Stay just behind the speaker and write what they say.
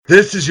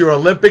This is your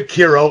Olympic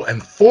hero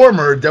and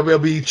former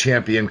WWE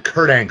champion,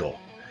 Kurt Angle.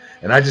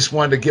 And I just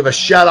wanted to give a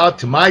shout out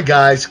to my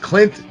guys,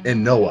 Clint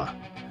and Noah.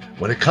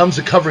 When it comes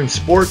to covering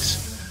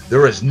sports,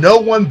 there is no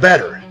one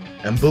better.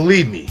 And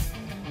believe me,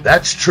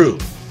 that's true.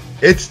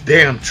 It's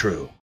damn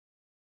true.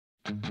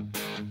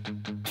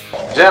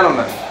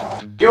 Gentlemen,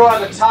 you are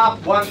the top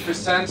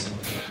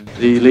 1%.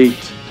 The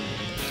elite.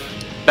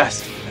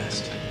 Best of the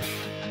best.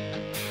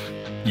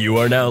 You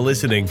are now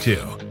listening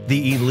to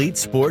the Elite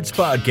Sports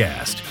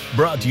Podcast,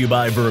 brought to you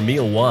by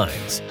Vermeil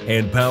Wines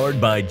and powered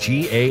by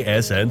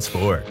GASN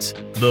Sports,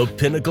 the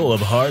pinnacle of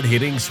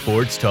hard-hitting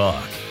sports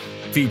talk,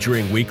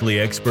 featuring weekly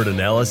expert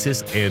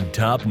analysis and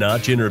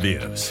top-notch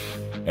interviews.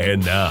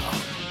 And now,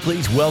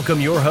 please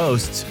welcome your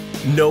hosts,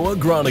 Noah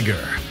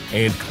Groniger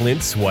and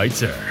Clint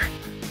Schweitzer.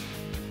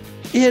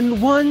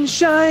 In one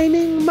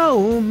shining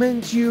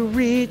moment, you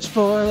reach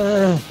for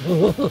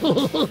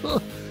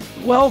the...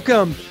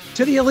 Welcome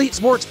to the Elite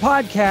Sports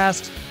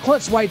Podcast.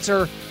 Clint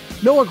Schweitzer,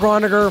 Noah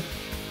Groniger.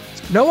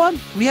 Noah,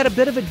 we had a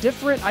bit of a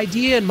different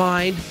idea in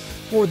mind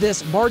for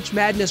this March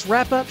Madness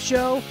wrap-up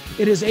show.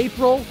 It is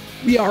April.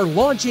 We are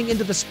launching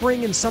into the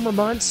spring and summer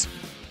months.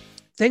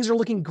 Things are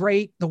looking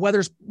great. The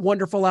weather's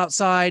wonderful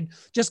outside.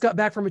 Just got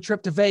back from a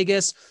trip to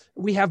Vegas.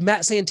 We have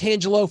Matt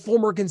Santagnelo,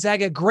 former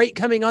Gonzaga great,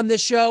 coming on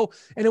this show.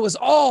 And it was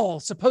all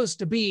supposed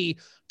to be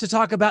to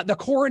talk about the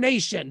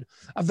coronation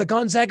of the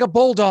Gonzaga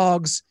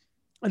Bulldogs.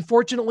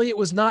 Unfortunately, it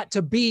was not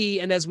to be.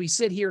 And as we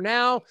sit here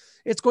now,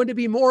 it's going to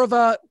be more of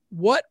a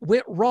what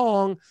went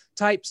wrong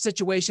type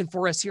situation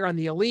for us here on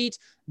the Elite.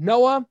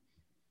 Noah,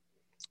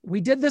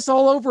 we did this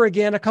all over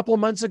again a couple of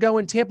months ago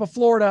in Tampa,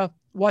 Florida,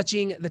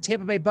 watching the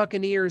Tampa Bay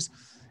Buccaneers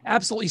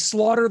absolutely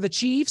slaughter the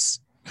Chiefs.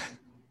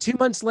 2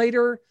 months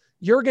later,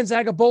 your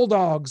Gonzaga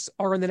Bulldogs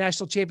are in the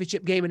national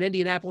championship game in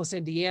Indianapolis,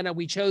 Indiana.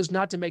 We chose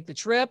not to make the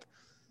trip,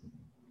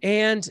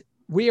 and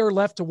we are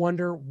left to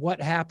wonder what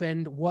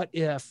happened, what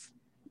if.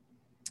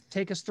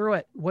 Take us through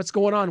it. What's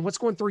going on? What's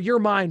going through your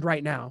mind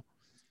right now?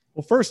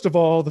 Well, first of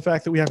all, the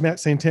fact that we have Matt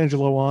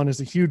Santagnelo on is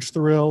a huge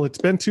thrill. It's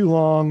been too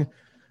long.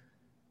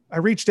 I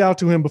reached out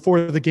to him before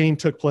the game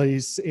took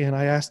place, and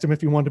I asked him if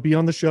he wanted to be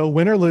on the show,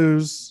 win or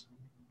lose.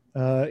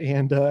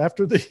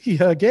 After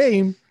the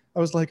game, I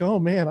was like, oh,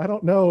 man, I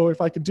don't know if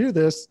I could do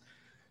this.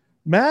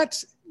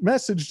 Matt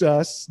messaged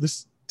us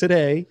this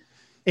today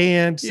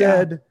and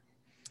said,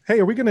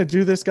 hey, are we going to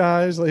do this,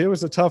 guys? Like, it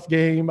was a tough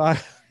game.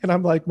 And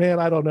I'm like, man,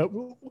 I don't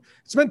know.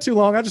 It's been too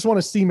long. I just want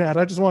to see Matt.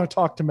 I just want to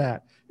talk to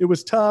Matt. It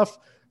was tough.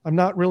 I'm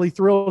not really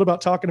thrilled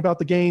about talking about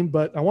the game,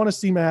 but I want to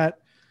see Matt.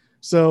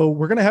 So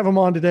we're going to have him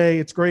on today.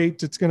 It's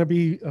great. It's going to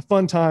be a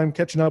fun time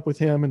catching up with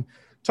him and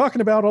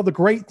talking about all the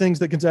great things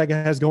that Gonzaga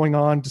has going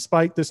on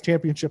despite this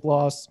championship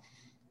loss.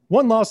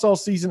 One loss all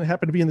season. It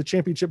happened to be in the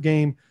championship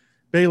game.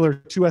 Baylor,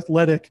 too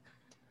athletic,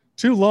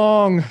 too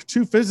long,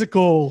 too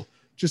physical,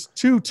 just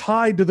too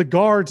tied to the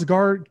guards.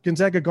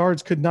 Gonzaga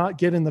guards could not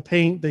get in the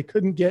paint. They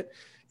couldn't get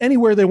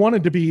anywhere they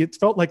wanted to be. It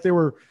felt like they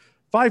were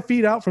 5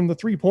 feet out from the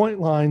three-point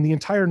line the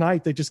entire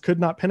night. They just could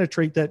not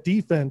penetrate that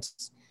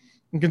defense.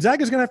 And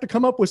Gonzaga's going to have to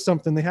come up with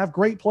something. They have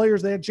great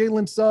players. They have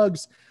Jalen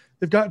Suggs.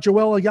 They've got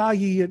Joel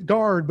Ayayi at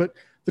guard, but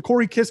the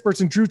Corey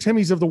Kisperts and Drew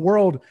Timmies of the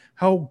world,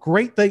 how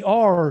great they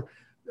are.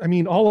 I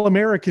mean,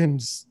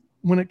 all-Americans,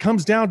 when it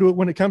comes down to it,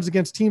 when it comes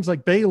against teams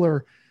like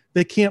Baylor,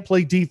 they can't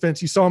play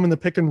defense. You saw them in the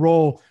pick and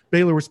roll.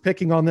 Baylor was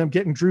picking on them,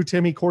 getting Drew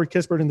Timme, Corey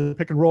Kispert in the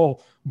pick and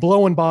roll,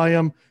 blowing by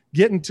them,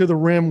 getting to the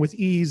rim with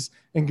ease.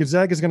 And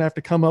Gonzaga is going to have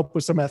to come up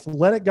with some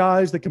athletic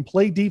guys that can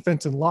play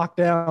defense and lock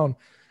down,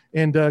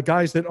 and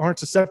guys that aren't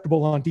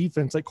susceptible on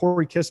defense like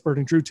Corey Kispert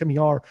and Drew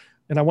Timme are.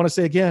 And I want to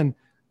say again,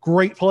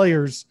 great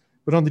players,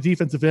 but on the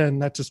defensive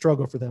end, that's a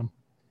struggle for them.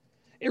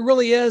 It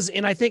really is,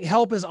 and I think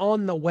help is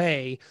on the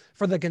way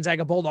for the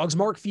Gonzaga Bulldogs.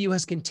 Mark Few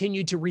has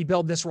continued to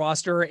rebuild this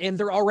roster, and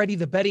they're already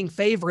the betting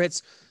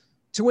favorites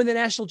to win the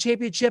national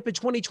championship in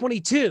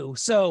 2022.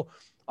 So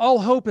all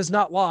hope is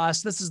not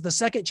lost. This is the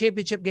second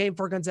championship game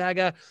for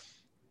Gonzaga.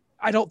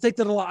 I don't think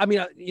that a lot, I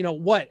mean, you know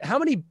what,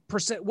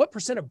 what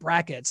percent of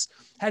brackets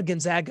had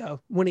Gonzaga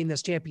winning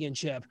this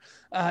championship?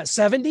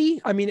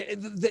 70? I mean,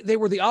 they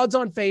were the odds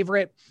on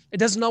favorite. It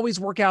doesn't always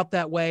work out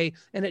that way,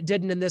 and it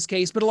didn't in this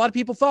case, but a lot of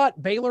people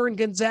thought Baylor and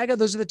Gonzaga,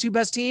 those are the two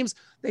best teams.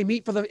 They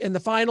meet in the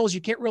finals.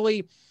 You can't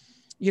really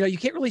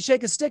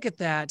shake a stick at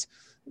that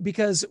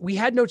because we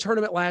had no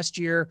tournament last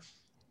year.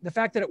 The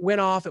fact that it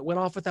went off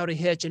without a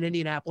hitch in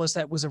Indianapolis.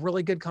 That was a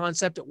really good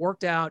concept. It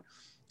worked out.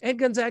 And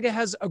Gonzaga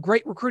has a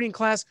great recruiting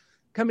class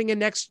coming in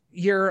next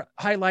year,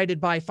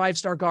 highlighted by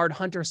 5-star guard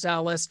Hunter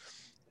Salas.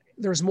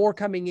 There's more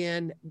coming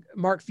in.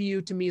 Mark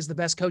Few, to me, is the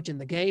best coach in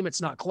the game.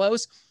 It's not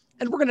close.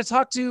 And we're going to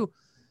talk to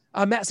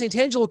Matt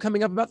Santagnelo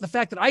coming up about the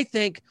fact that I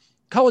think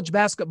college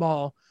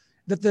basketball,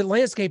 that the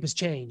landscape has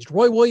changed.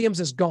 Roy Williams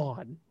is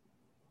gone.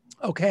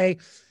 Okay.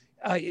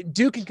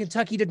 Duke and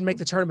Kentucky didn't make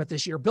the tournament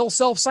this year. Bill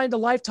Self signed a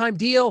lifetime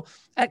deal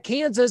at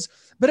Kansas,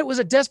 but it was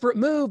a desperate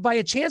move by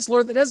a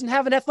chancellor that doesn't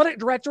have an athletic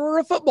director or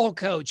a football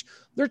coach.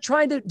 They're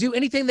trying to do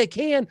anything they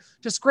can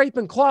to scrape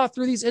and claw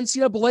through these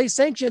NCAA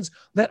sanctions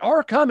that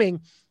are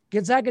coming.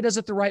 Gonzaga does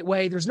it the right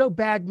way. There's no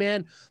bag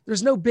men.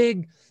 There's no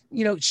big,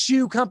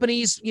 shoe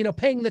companies,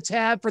 paying the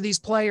tab for these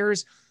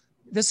players.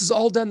 This is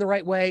all done the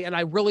right way. And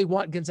I really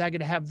want Gonzaga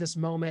to have this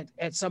moment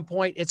at some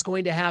point. It's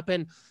going to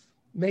happen.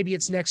 Maybe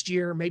it's next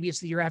year. Maybe it's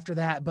the year after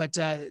that. But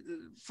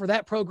for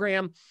that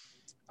program,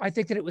 I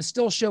think that it was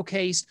still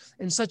showcased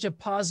in such a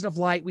positive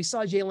light. We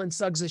saw Jalen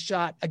Suggs'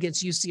 shot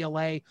against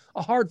UCLA,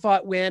 a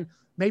hard-fought win.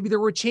 Maybe there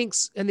were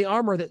chinks in the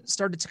armor that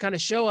started to kind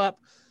of show up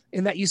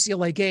in that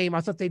UCLA game.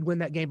 I thought they'd win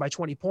that game by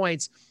 20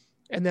 points.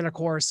 And then, of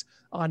course,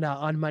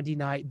 on Monday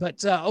night.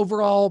 But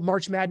overall,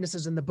 March Madness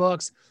is in the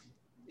books.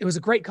 It was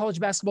a great college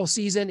basketball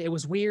season. It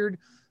was weird.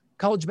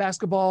 College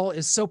basketball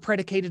is so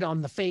predicated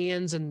on the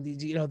fans and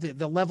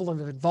the level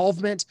of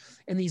involvement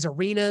in these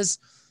arenas.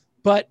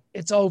 But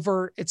it's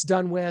over. It's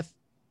done with.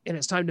 And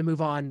it's time to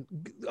move on.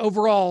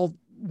 Overall,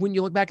 when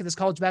you look back at this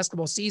college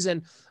basketball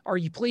season, are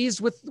you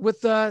pleased with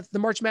the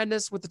March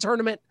Madness, with the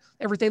tournament,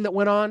 everything that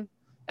went on,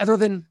 other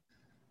than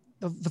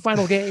the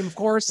final game, of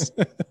course?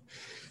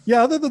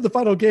 Yeah, other than the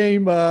final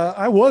game,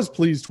 I was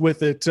pleased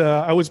with it.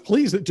 I was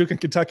pleased that Duke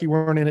and Kentucky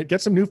weren't in it.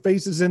 Get some new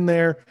faces in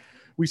there.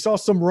 We saw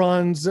some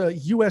runs.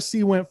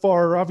 USC went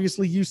far.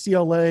 Obviously,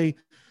 UCLA.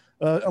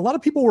 A lot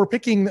of people were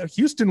picking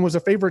Houston was a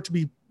favorite to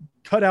be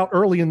cut out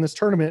early in this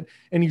tournament,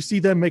 and you see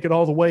them make it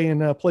all the way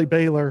and play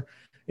Baylor.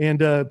 And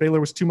Baylor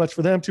was too much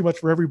for them, too much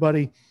for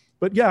everybody.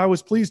 But yeah, I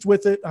was pleased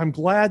with it. I'm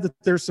glad that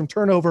there's some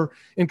turnover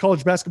in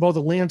college basketball.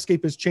 The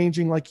landscape is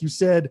changing, like you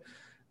said.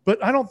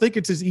 But I don't think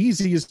it's as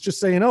easy as just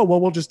saying, oh, well,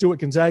 we'll just do what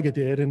Gonzaga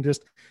did. And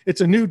just,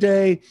 it's a new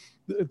day.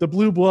 The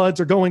blue bloods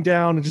are going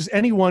down and just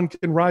anyone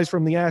can rise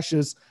from the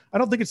ashes. I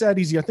don't think it's that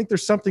easy. I think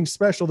there's something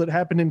special that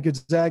happened in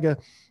Gonzaga,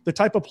 the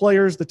type of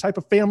players, the type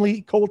of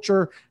family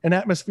culture and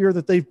atmosphere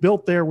that they've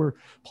built there, where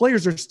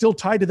players are still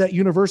tied to that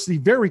university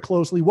very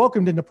closely,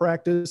 welcomed into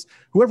practice,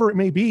 whoever it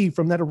may be,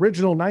 from that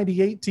original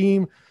 98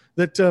 team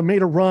that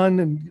made a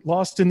run and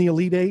lost in the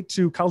Elite Eight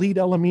to Khalid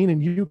El-Amin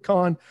and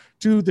UConn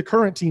to the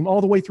current team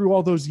all the way through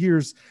all those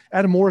years.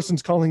 Adam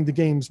Morrison's calling the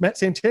games. Matt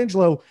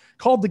Santangelo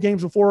called the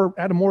games before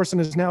Adam Morrison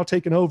has now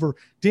taken over.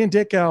 Dan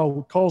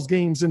Dickau calls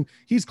games, and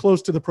he's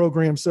close to the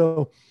program.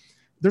 So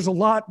there's a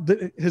lot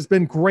that has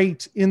been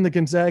great in the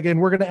Gonzaga, and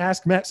we're going to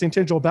ask Matt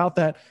Santagnelo about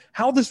that,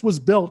 how this was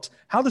built,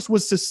 how this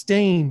was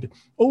sustained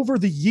over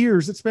the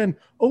years. It's been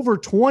over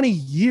 20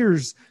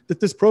 years that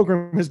this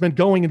program has been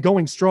going and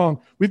going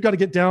strong. We've got to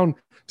get down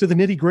to the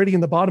nitty-gritty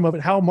and the bottom of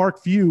it, how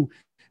Mark Few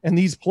and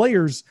these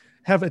players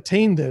have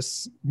attained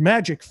this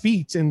magic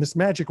feat and this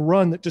magic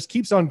run that just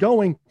keeps on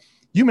going.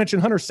 You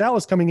mentioned Hunter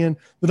Salas coming in,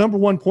 the number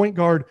one point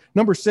guard,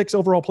 number 6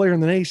 overall player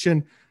in the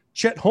nation.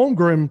 Chet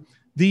Holmgren,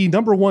 the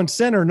number 1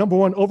 center, number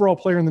 1 overall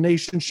player in the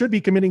nation, should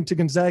be committing to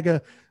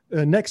Gonzaga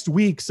next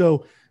week.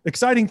 So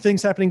exciting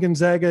things happening in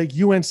Gonzaga.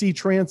 UNC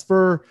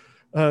transfer.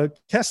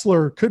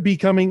 Kessler could be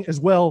coming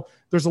as well.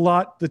 There's a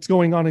lot that's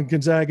going on in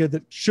Gonzaga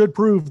that should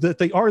prove that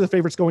they are the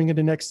favorites going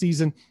into next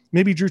season.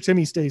 Maybe Drew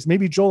Timme stays.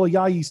 Maybe Joel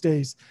Ayayi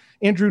stays.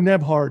 Andrew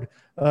Nebhard,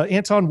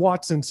 Anton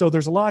Watson. So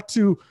there's a lot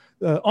to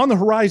on the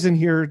horizon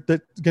here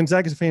that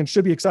Gonzaga fans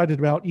should be excited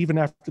about even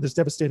after this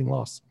devastating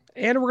loss.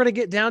 And we're going to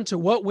get down to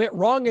what went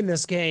wrong in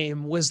this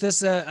game. Was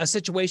this a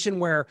situation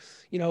where,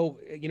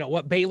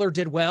 what Baylor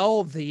did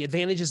well, the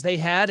advantages they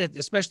had,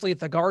 especially at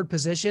the guard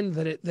position,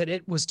 that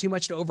it was too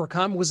much to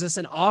overcome? Was this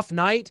an off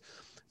night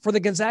for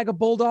the Gonzaga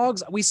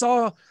Bulldogs? We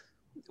saw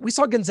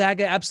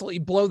Gonzaga absolutely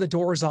blow the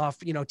doors off,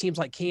 teams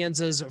like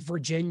Kansas,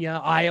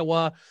 Virginia,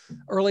 Iowa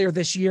earlier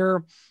this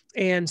year.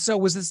 And so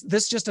was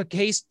this just a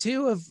case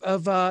too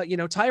of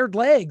tired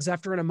legs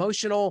after an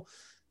emotional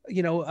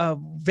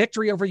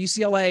victory over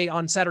UCLA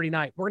on Saturday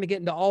night? We're going to get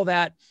into all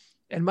that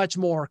and much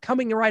more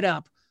coming right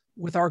up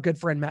with our good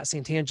friend, Matt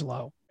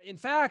Santangelo. In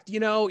fact,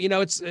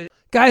 it's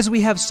guys,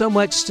 we have so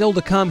much still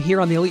to come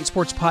here on the Elite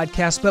Sports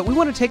Podcast, but we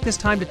want to take this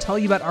time to tell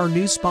you about our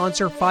new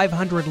sponsor,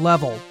 500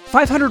 Level.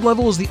 500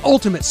 Level is the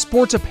ultimate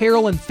sports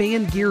apparel and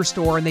fan gear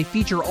store, and they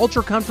feature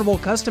ultra comfortable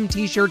custom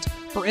t-shirts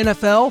for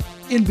NFL,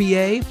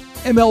 NBA,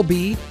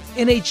 MLB,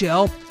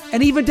 NHL,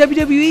 and even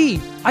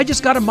WWE. I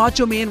just got a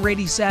Macho Man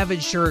Randy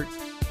Savage shirt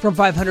from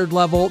 500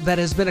 Level that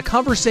has been a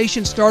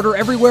conversation starter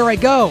everywhere I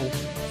go.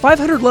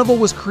 500 Level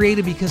was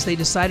created because they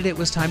decided it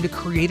was time to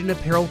create an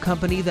apparel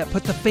company that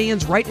put the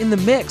fans right in the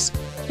mix,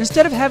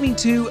 instead of having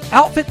to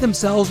outfit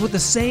themselves with the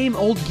same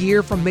old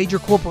gear from major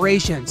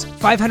corporations.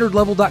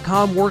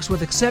 500level.com works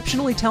with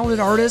exceptionally talented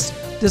artists,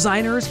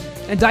 designers,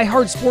 and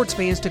diehard sports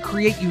fans to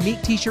create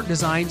unique t-shirt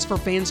designs for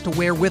fans to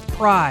wear with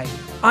pride.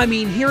 I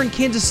mean, here in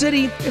Kansas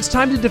City, it's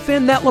time to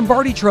defend that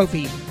Lombardi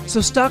trophy.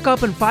 So stock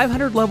up in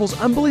 500 Level's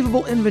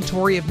unbelievable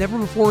inventory of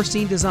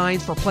never-before-seen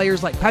designs for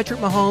players like Patrick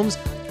Mahomes,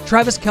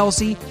 Travis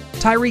Kelce,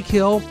 Tyreek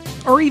Hill,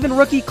 or even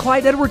rookie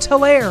Clyde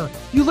Edwards-Helaire.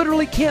 You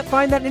literally can't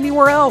find that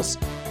anywhere else.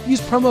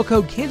 Use promo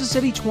code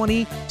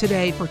KansasCity20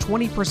 today for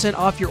 20%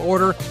 off your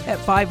order at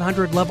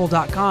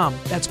 500level.com.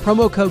 That's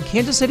promo code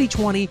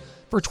KansasCity20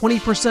 for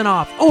 20%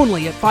 off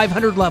only at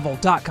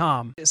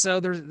 500level.com. So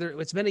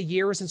it's been a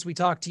year since we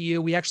talked to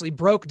you. We actually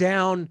broke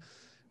down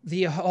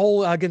the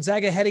whole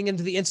Gonzaga heading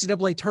into the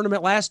NCAA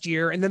tournament last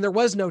year, and then there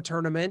was no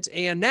tournament.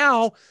 And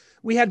now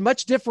we had a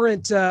much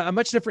different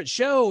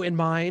show in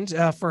mind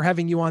for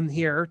having you on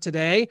here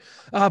today.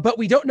 But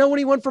we don't know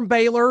anyone from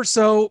Baylor.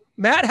 So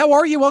Matt, how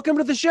are you? Welcome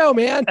to the show,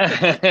 man.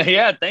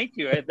 Yeah, thank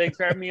you. Thanks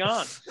for having me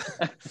on.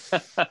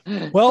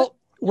 Well,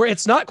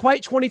 it's not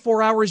quite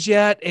 24 hours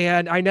yet.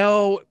 And I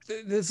know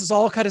this is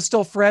all kind of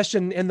still fresh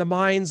in the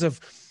minds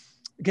of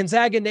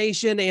Gonzaga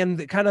Nation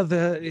and kind of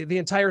the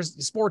entire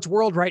sports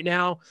world right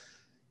now.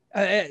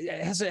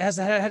 Has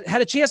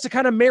had a chance to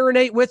kind of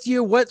marinate with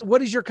you.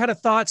 What is your kind of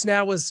thoughts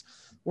now as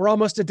we're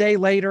almost a day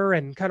later,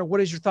 and kind of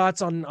what is your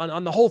thoughts on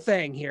the whole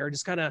thing here?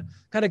 Just kind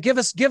of give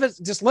us,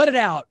 just let it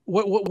out.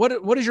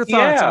 What is your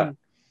thoughts on?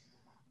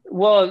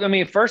 Well, I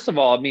mean, first of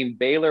all, I mean,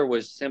 Baylor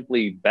was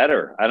simply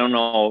better. I don't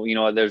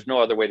know, there's no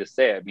other way to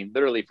say it. I mean,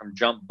 literally from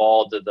jump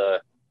ball to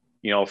the,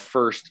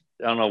 first,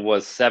 I don't know,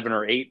 was 7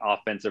 or 8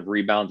 offensive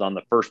rebounds on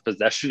the first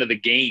possession of the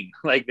game.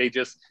 Like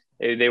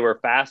they were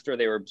faster,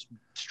 they were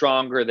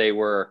stronger, they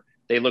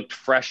looked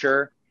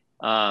fresher,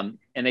 and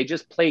they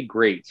just played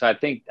great. So I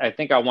think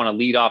I want to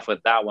lead off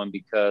with that one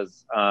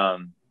because,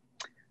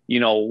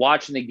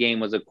 watching the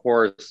game was, of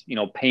course,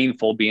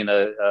 painful being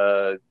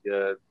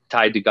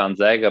tied to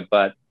Gonzaga,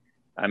 but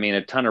I mean,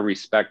 a ton of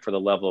respect for the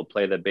level of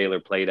play that Baylor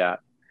played at.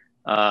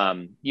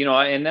 And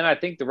then I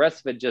think the rest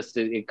of it just,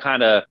 it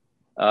kind of,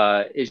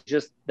 is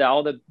just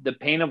all the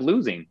pain of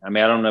losing. I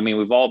mean,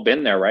 we've all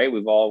been there, right?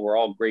 We're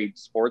all great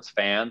sports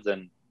fans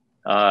and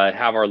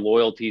have our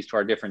loyalties to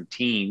our different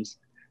teams.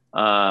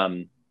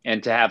 And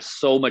to have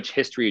so much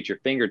history at your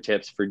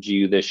fingertips for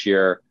GU this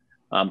year,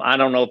 I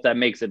don't know if that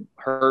makes it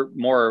hurt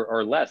more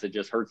or less. It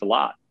just hurts a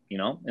lot,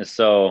 And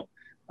so,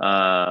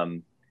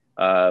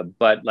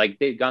 but like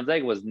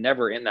Gonzaga was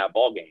never in that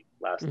ball game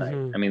last night.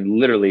 I mean,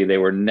 literally, they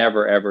were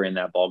never ever in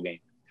that ball game.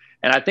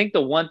 And I think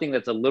the one thing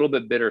that's a little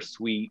bit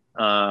bittersweet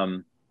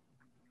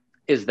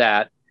is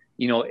that,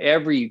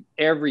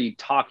 every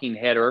talking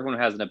head or everyone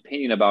who has an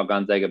opinion about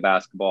Gonzaga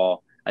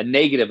basketball, a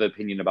negative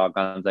opinion about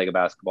Gonzaga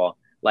basketball,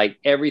 like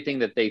everything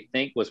that they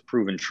think was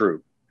proven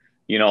true.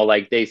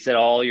 Like they said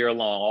all year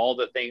long, all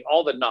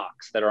the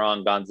knocks that are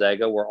on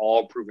Gonzaga were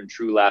all proven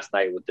true last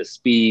night with the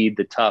speed,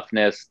 the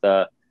toughness,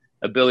 the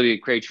ability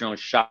to create your own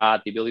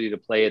shot, the ability to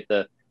play at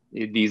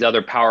these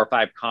other Power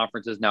 5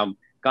 conferences. Now,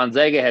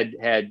 Gonzaga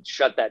had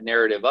shut that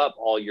narrative up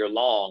all year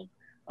long.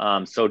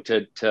 So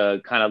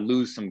to kind of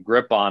lose some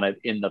grip on it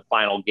in the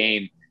final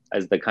game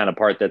is the kind of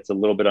part that's a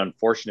little bit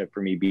unfortunate for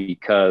me,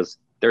 because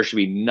there should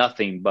be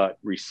nothing but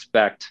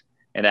respect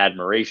and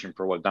admiration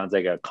for what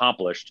Gonzaga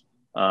accomplished,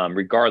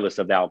 regardless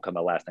of the outcome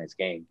of last night's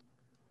game.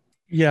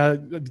 Yeah,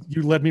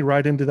 you led me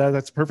right into that.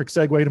 That's a perfect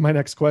segue to my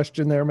next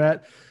question there,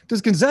 Matt.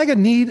 Does Gonzaga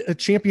need a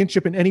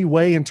championship in any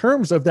way in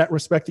terms of that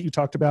respect that you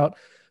talked about?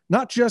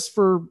 Not just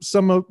for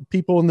some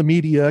people in the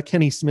media,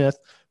 Kenny Smith,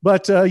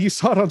 but you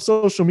saw it on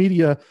social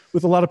media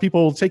with a lot of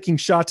people taking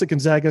shots at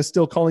Gonzaga,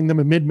 still calling them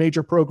a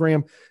mid-major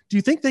program. Do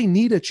you think they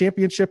need a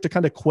championship to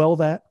kind of quell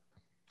that?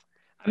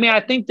 I mean,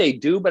 I think they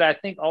do, but I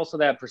think also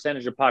that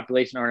percentage of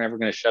population aren't ever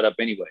going to shut up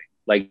anyway.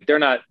 Like they're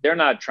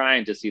not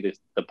trying to see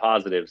the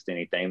positives to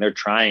anything. They're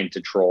trying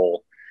to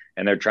troll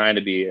and they're trying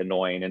to be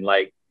annoying. And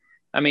like,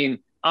 I mean,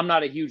 I'm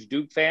not a huge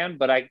Duke fan,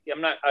 but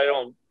I'm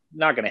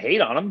not going to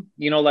hate on him.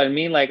 You know what I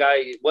mean? Like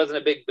I wasn't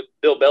a big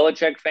Bill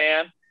Belichick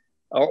fan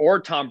or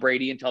Tom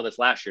Brady until this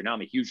last year. Now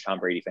I'm a huge Tom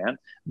Brady fan,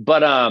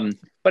 but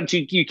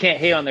you can't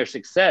hate on their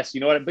success. You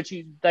know what? But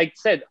you, like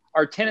said,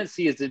 our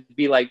tendency is to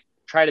be like,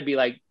 try to be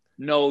like,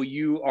 no,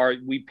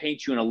 we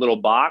paint you in a little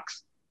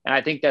box. And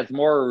I think that's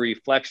more a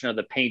reflection of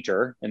the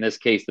painter, in this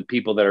case, the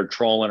people that are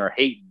trolling or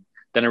hating,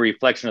 than a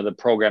reflection of the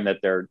program that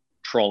they're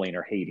trolling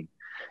or hating.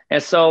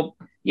 And so,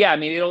 yeah, I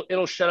mean,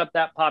 it'll shut up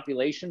that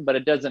population, but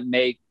it doesn't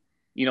make,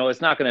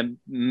 it's not going to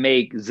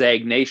make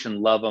Zag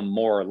Nation love them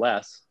more or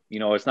less.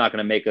 It's not going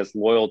to make us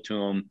loyal to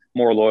them,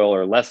 more loyal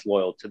or less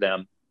loyal to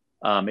them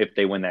if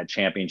they win that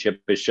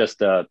championship. It's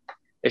just a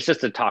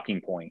talking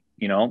point,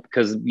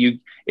 because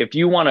if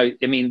you want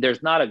to, I mean,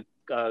 there's not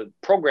a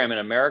program in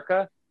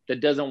America that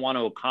doesn't want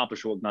to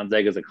accomplish what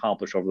Gonzaga's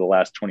accomplished over the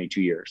last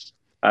 22 years.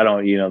 I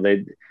don't,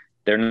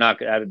 they're not,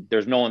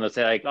 there's no one that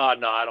say like, oh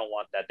no, I don't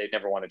want that. They've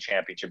never won a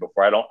championship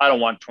before. I don't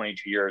want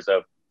 22 years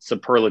of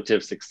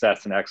superlative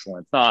success and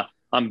excellence. No,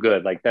 I'm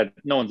good. Like that.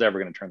 No one's ever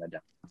going to turn that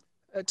down.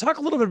 Talk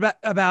a little bit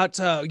about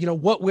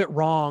what went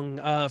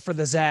wrong for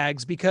the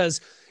Zags,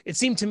 because it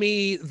seemed to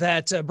me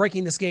that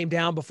breaking this game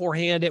down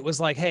beforehand, it was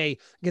like, hey,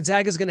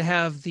 Gonzaga's going to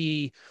have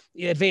the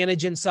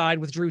advantage inside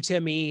with Drew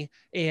Timme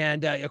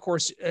and, of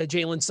course,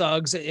 Jalen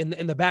Suggs in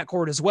the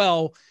backcourt as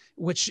well,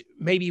 which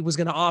maybe was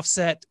going to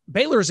offset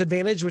Baylor's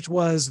advantage, which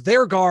was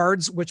their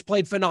guards, which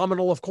played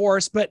phenomenal, of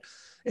course. But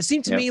it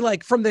seemed to me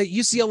like from the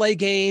UCLA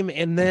game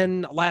and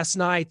then last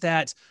night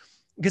that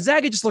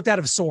Gonzaga just looked out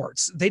of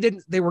sorts.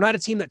 They were not a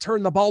team that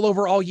turned the ball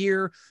over all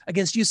year.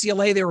 Against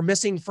UCLA, they were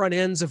missing front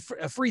ends of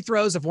free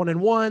throws, of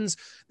 1-and-1s.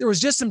 There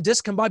was just some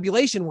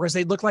discombobulation, whereas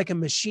they looked like a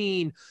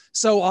machine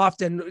so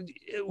often.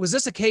 Was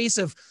this a case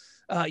of,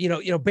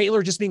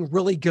 Baylor just being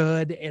really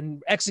good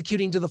and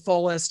executing to the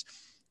fullest?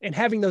 and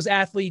having those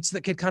athletes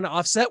that could kind of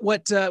offset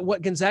what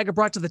Gonzaga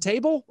brought to the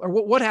table, or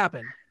what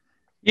happened?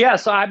 Yeah.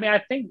 So, I mean,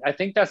 I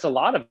think that's a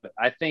lot of it.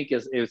 I think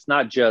it's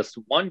not just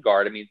one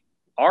guard. I mean,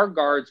 our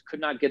guards could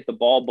not get the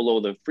ball below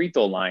the free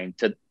throw line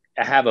to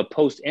have a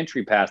post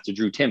entry pass to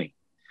Drew Timme.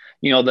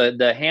 You know,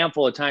 the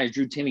handful of times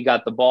Drew Timme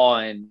got the ball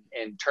and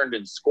turned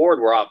and scored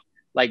were off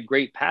like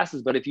great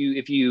passes. But if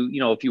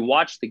you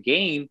watch the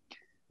game,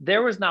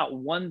 there was not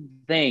one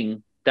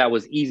thing that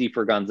was easy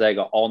for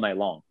Gonzaga all night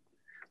long.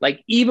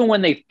 Like, even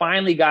when they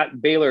finally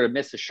got Baylor to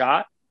miss a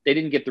shot, they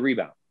didn't get the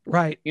rebound.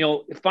 Right. You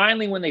know,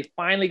 when they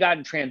finally got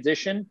in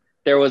transition,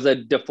 there was a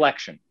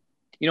deflection.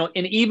 You know,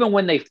 and even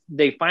when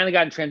they finally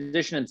got in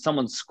transition and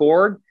someone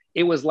scored,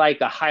 it was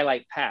like a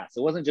highlight pass.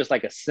 It wasn't just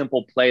like a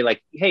simple play,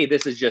 like, hey,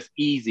 this is just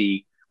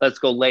easy, let's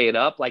go lay it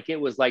up. Like, it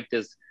was like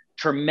this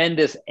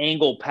tremendous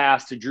angle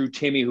pass to Drew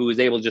Timme, who was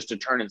able just to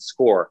turn and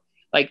score.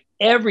 Like,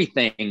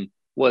 everything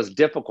was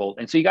difficult.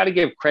 And so you got to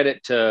give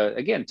credit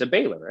to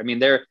Baylor. I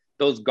mean,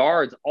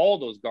 all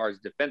those guards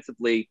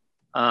defensively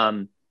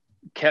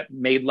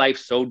made life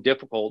so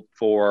difficult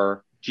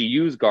for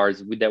GU's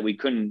guards that we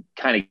couldn't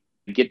kind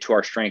of get to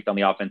our strength on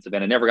the offensive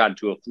end and never got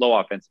into a flow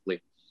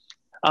offensively.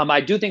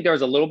 I do think there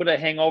was a little bit of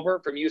hangover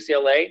from the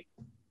UCLA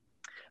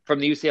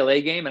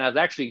game. And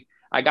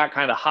I got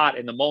kind of hot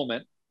in the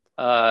moment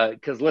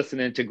because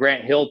listening to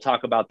Grant Hill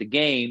talk about the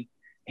game,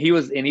 he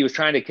was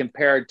trying to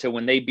compare it to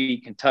when they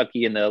beat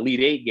Kentucky in the Elite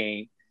Eight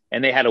game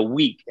and they had a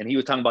week. And he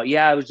was talking about,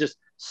 it was just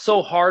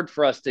so hard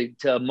for us to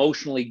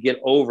emotionally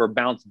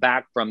bounce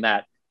back from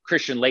that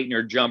Christian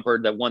Laettner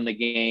jumper that won the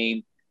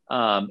game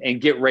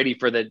and get ready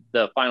for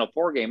the Final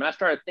Four game. And I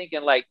started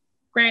thinking, like,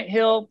 Grant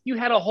Hill, you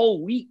had a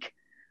whole week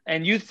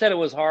and you said it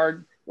was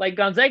hard. Like,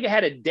 Gonzaga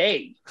had a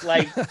day.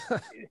 Like,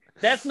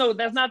 that's not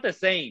the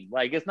same.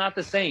 Like, it's not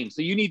the same.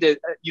 So you need to,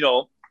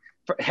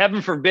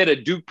 heaven forbid a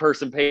Duke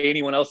person pay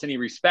anyone else any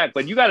respect,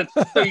 but you got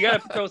to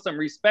throw some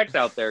respect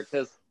out there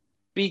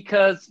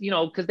because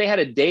they had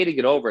a day to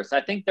get over it. So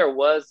I think there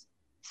was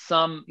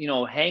some,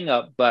 hang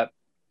up, but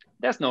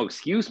that's no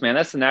excuse, man.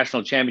 That's the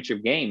national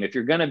championship game. If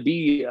you're going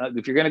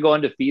to go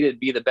undefeated,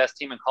 be the best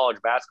team in college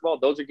basketball,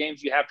 those are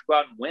games you have to go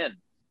out and win.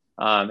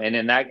 And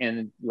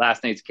in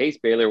last night's case,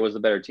 Baylor was the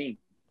better team.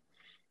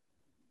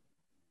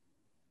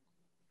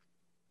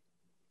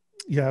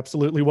 Yeah,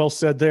 absolutely. Well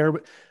said there.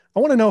 But I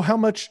want to know, how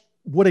much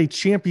would a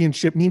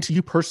championship mean to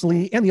you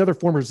personally and the other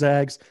former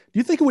Zags? Do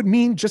you think it would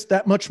mean just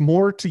that much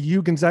more to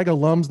you Gonzaga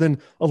alums than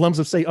alums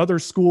of, say, other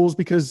schools?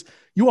 Because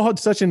you all had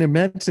such an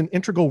immense and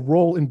integral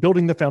role in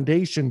building the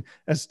foundation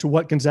as to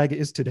what Gonzaga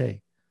is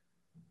today.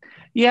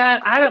 Yeah,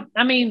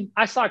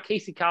 I saw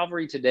Casey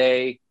Calvary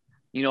today.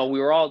 We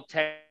were all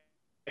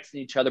texting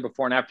each other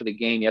before and after the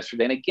game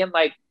yesterday. And again,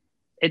 like,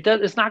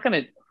 it's not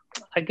going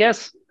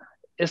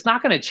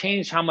to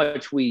change how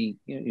much we,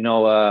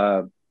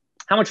 how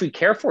much we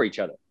care for each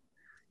other.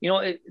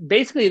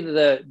 Basically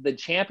the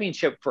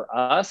championship for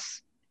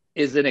us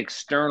is an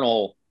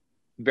external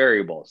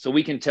variable. So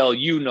we can tell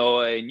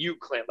Noah and you,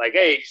 Clint, like,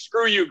 hey,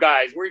 screw you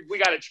guys. We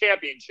got a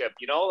championship,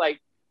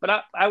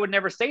 but I would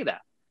never say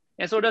that.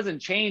 And so it doesn't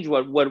change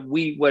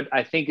what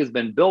I think has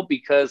been built,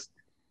 because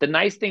the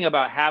nice thing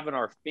about having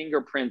our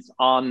fingerprints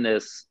on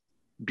this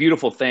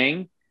beautiful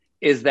thing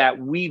is that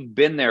we've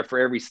been there for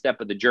every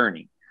step of the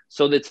journey.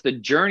 So that's the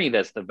journey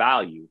that's the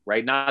value,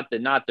 right? Not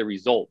the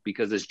result,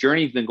 because this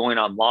journey's been going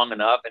on long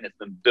enough and it's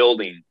been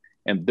building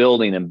and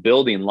building and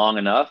building long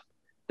enough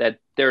that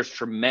there's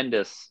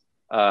tremendous,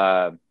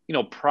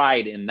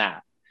 pride in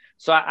that.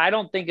 So I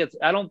don't think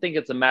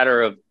it's a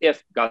matter of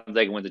if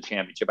Gonzaga wins a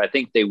championship. I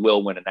think they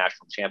will win a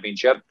national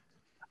championship.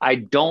 I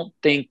don't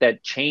think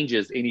that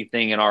changes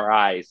anything in our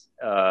eyes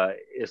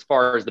as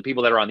far as the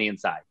people that are on the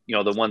inside,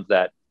 the ones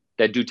that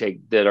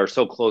are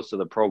so close to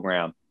the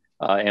program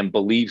and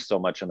believe so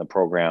much in the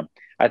program.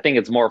 I think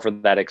it's more for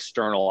that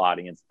external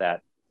audience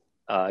that,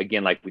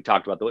 again, like we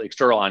talked about, the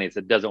external audience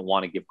that doesn't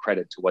want to give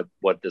credit to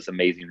what this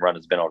amazing run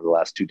has been over the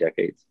last 2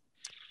 decades.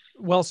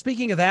 Well,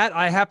 speaking of that,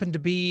 I happened to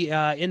be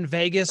in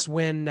Vegas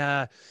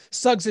when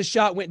Suggs'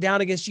 shot went down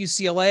against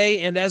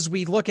UCLA. And as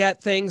we look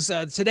at things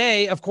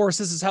today, of course,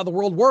 this is how the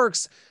world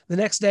works. The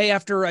next day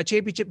after a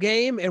championship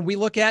game, and we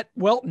look at,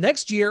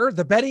 next year,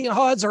 the betting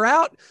odds are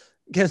out.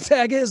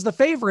 Gonzaga is the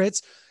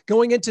favorites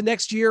going into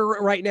next year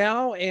right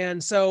now.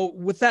 And so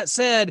with that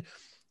said,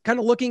 kind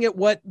of looking at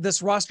what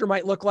this roster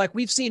might look like,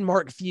 we've seen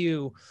Mark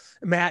Few,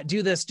 Matt,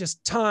 do this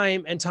just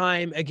time and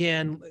time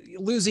again,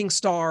 losing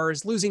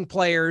stars, losing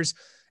players.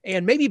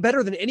 And maybe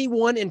better than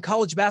anyone in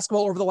college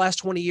basketball over the last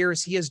 20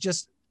 years, he has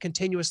just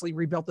continuously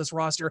rebuilt this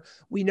roster.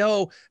 We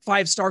know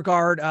 5-star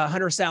guard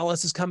Hunter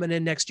Salas is coming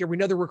in next year. We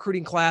know the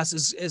recruiting class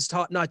is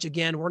top-notch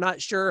again. We're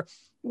not sure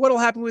what will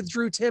happen with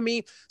Drew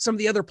Timme, some of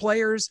the other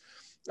players.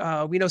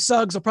 We know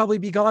Suggs will probably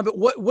be gone, but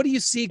what do you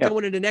see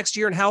going into next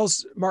year, and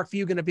how's Mark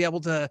Few going to be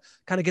able to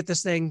kind of get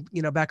this thing,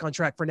 back on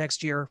track for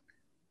next year?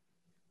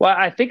 Well,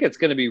 I think it's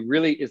going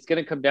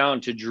to come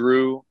down to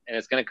Drew, and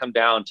it's going to come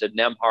down to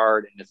Nemhard,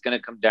 and it's going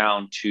to come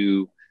down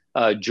to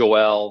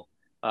Joel.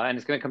 and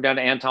it's going to come down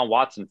to Anton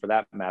Watson for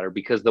that matter,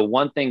 because the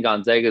one thing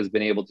Gonzaga has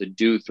been able to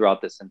do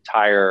throughout this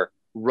entire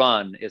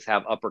run is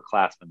have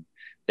upperclassmen.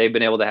 They've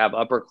been able to have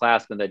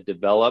upperclassmen that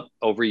develop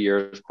over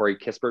years, Corey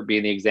Kispert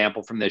being the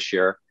example from this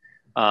year,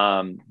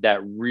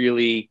 that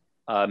really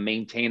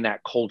maintain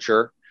that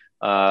culture,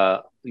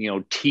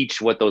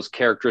 teach what those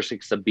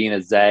characteristics of being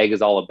a Zag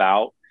is all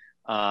about.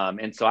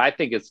 And so I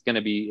think it's going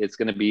to be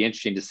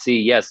interesting to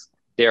see. Yes,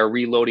 they're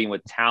reloading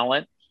with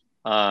talent,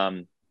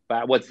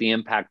 but what's the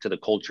impact to the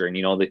culture?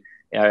 And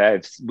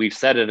we've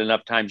said it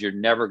enough times. You're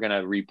never going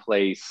to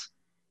replace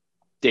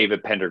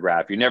David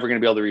Pendergraph. You're never going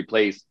to be able to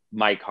replace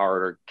Mike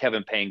Hart or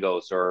Kevin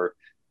Pangos or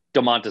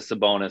Domantas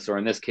Sabonis, or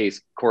in this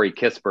case, Corey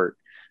Kispert.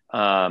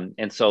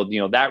 And so,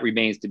 that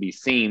remains to be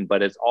seen,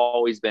 but it's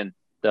always been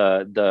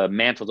the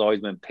mantle's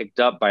always been picked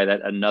up by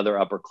that another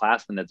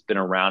upperclassman that's been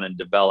around and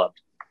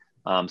developed.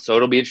 So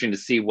it'll be interesting to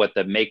see what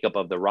the makeup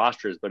of the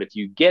roster is. But if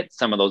you get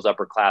some of those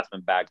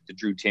upperclassmen back to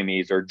Drew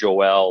Timmies or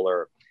Joel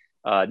or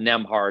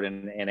Nemhard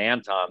and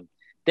Anton,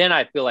 then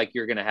I feel like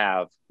you're going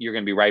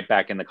to be right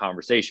back in the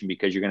conversation,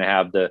 because you're going to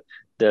have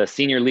the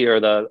senior leader,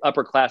 the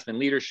upperclassmen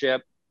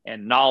leadership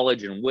and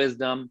knowledge and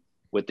wisdom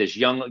with this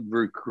young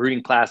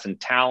recruiting class and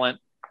talent.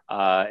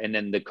 And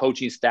then the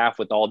coaching staff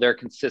with all their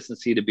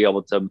consistency to be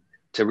able to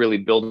really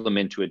build them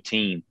into a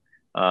team.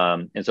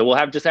 And so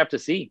we'll just have to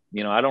see.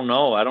 I don't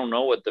know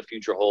what the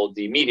future holds,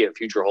 the immediate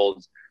future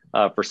holds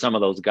for some of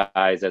those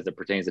guys as it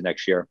pertains to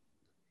next year.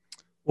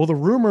 Well, the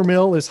rumor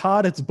mill is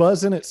hot. It's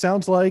buzzing. It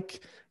sounds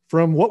like,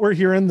 from what we're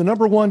hearing, the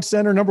number one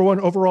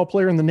overall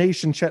player in the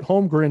nation, Chet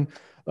Holmgren,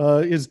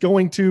 is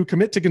going to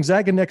commit to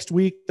Gonzaga next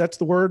week. That's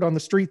the word on the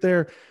street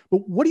there.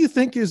 But what do you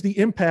think is the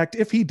impact,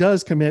 if he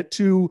does commit,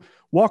 to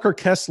Walker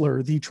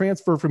Kessler, the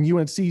transfer from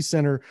UNC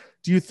center?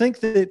 Do you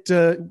think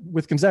that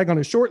with Gonzaga on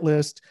his short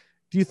list,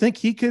 do you think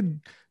he could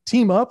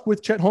team up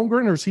with Chet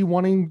Holmgren, or is he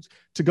wanting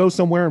to go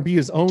somewhere and be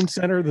his own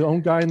center, the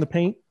own guy in the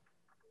paint?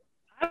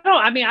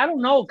 I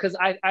don't know, because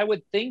I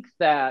would think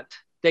that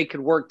they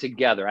could work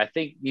together. I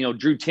think,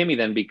 Drew Timme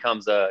then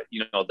becomes the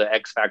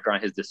X factor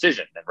on his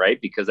decision then, right?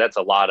 Because that's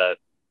a lot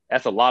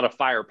of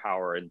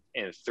firepower in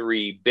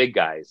three big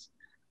guys.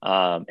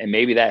 And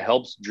maybe that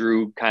helps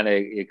Drew kind of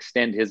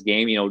extend his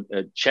game.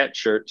 Chet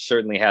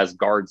certainly has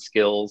guard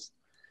skills.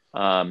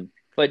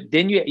 But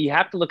then you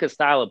have to look at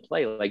style of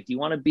play. Like, do you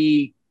want to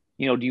be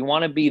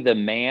the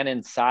man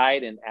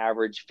inside and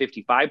average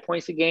 55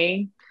 points a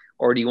game?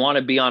 Or do you want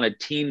to be on a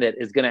team that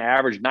is going to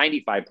average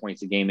 95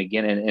 points a game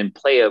again and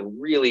play a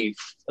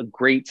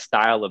great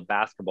style of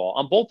basketball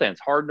on both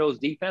ends,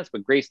 hard-nosed defense,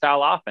 but great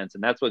style offense?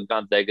 And that's what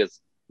Gonzaga's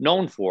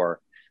known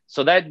for.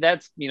 So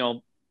that's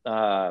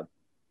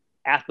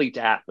athlete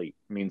to athlete.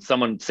 I mean,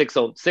 someone six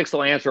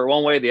will answer it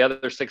one way, the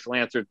other six will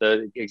answer it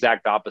the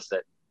exact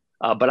opposite.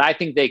 But I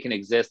think they can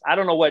exist. I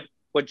don't know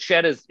what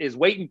Chet is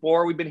waiting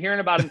for. We've been hearing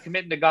about him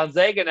committing to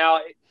Gonzaga now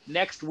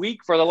next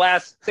week for the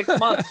last 6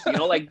 months.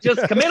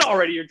 Just come in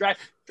already. You're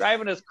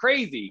driving us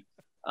crazy.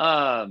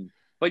 But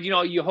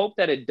you hope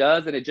that it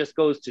does, and it just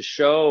goes to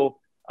show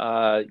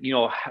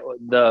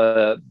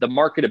the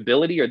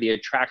marketability or the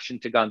attraction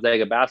to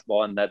Gonzaga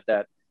basketball, and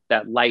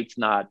that light's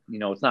not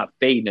it's not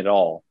fading at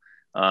all.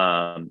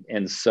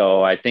 And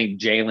so I think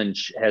Jalen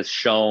has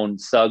shown,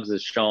 Suggs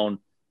has shown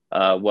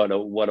what a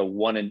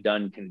one and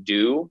done can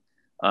do.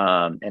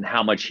 And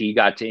how much he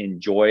got to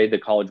enjoy the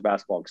college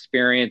basketball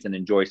experience and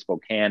enjoy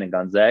Spokane and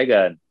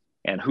Gonzaga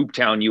and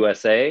Hooptown,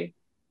 USA.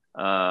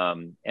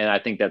 And I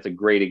think that's a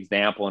great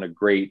example and a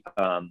great,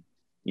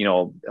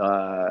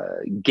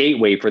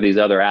 gateway for these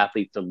other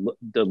athletes to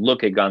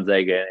look at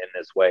Gonzaga in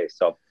this way.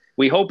 So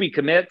we hope he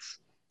commits.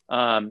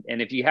 And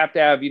if you have to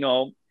have,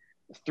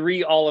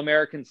 3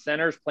 All-American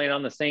centers playing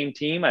on the same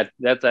team, I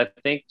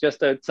think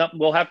just something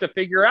we'll have to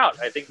figure out.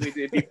 I think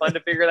it'd be fun to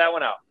figure that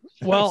one out.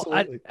 Well,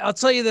 I'll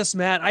tell you this,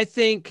 Matt. I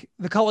think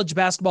the college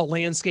basketball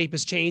landscape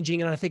is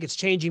changing, and I think it's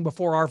changing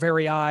before our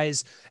very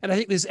eyes. And I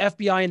think these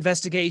FBI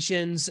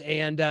investigations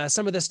and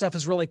some of this stuff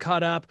has really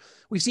caught up.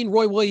 We've seen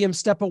Roy Williams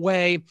step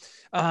away.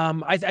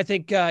 I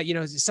think,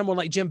 someone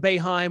like Jim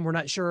Boeheim, we're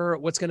not sure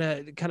what's going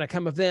to kind of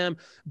come of them.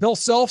 Bill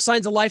Self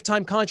signs a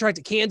lifetime contract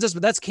at Kansas,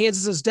 but that's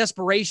Kansas's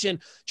desperation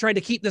trying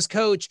to keep this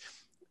coach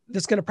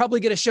that's going to probably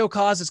get a show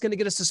cause. It's going to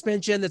get a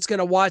suspension. That's going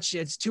to watch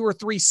its 2 or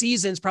 3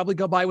 seasons probably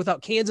go by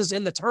without Kansas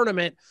in the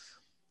tournament.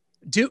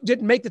 Duke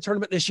didn't make the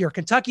tournament this year.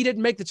 Kentucky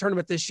didn't make the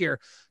tournament this year.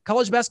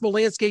 College basketball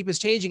landscape is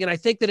changing, and I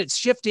think that it's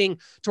shifting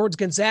towards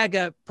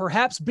Gonzaga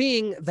perhaps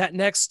being that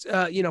next,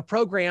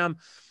 program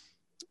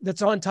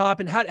that's on top.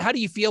 And how do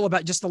you feel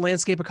about just the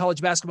landscape of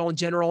college basketball in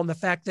general, and the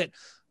fact that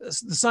the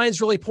signs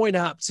really point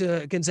up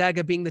to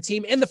Gonzaga being the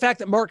team, and the fact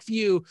that Mark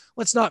Few,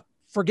 let's not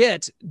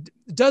forget,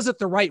 does it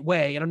the right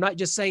way? And I'm not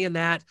just saying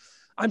that.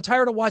 I'm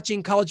tired of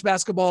watching college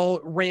basketball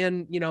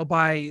ran,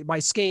 by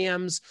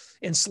scams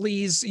and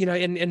sleaze,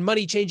 and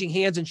money changing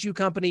hands and shoe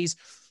companies.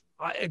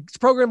 A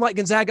program like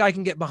Gonzaga, I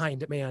can get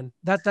behind it, man.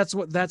 We're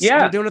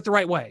doing it the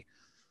right way.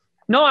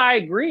 No, I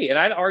agree. And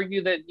I'd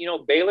argue that,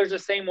 Baylor's the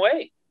same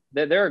way.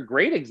 That they're a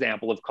great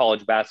example of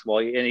college basketball.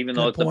 And even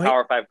though it's a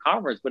Power 5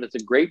 conference, but it's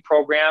a great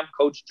program.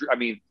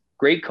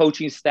 great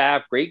coaching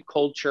staff, great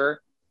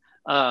culture.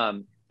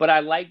 But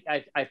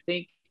I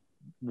think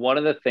one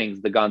of the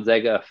things the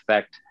Gonzaga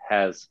effect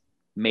has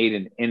made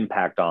an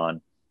impact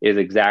on is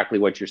exactly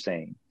what you're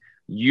saying.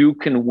 You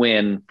can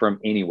win from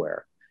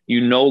anywhere.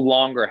 You no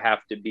longer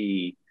have to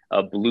be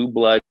a blue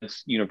blood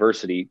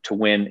university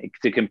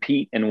to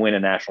compete and win a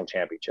national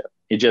championship.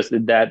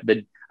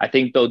 I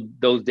think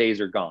those days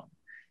are gone.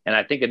 And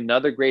I think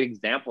another great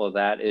example of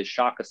that is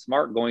Shaka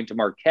Smart going to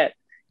Marquette.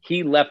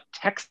 He left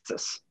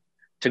Texas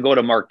to go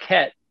to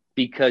Marquette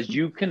because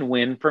you can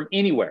win from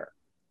anywhere,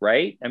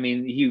 right? I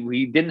mean,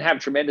 he didn't have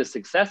tremendous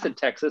success at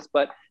Texas,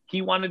 but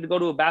he wanted to go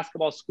to a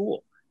basketball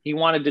school. He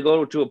wanted to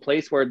go to a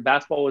place where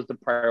basketball was the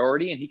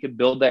priority and he could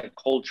build that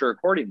culture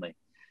accordingly.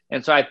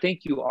 And so I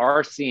think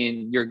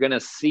you're going to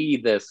see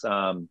this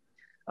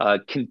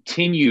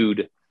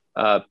continued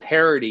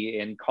parity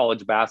in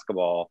college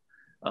basketball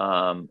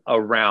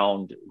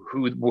around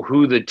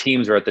who the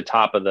teams are at the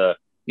top of the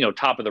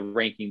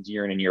rankings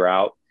year in and year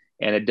out.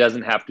 And it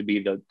doesn't have to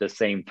be the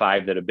same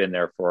five that have been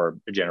there for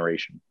a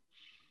generation.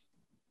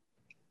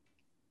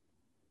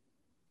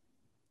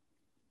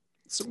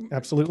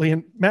 Absolutely.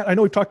 And Matt, I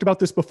know we've talked about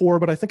this before,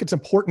 but I think it's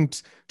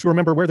important to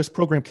remember where this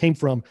program came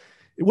from.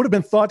 It would have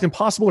been thought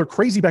impossible or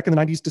crazy back in the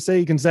 90s to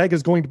say Gonzaga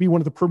is going to be one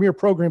of the premier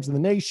programs in the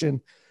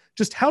nation.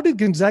 Just how did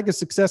Gonzaga's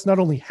success not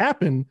only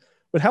happen,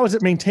 but how has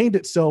it maintained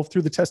itself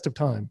through the test of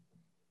time?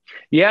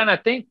 Yeah.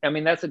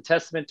 And that's a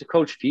testament to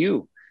Coach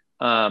Few.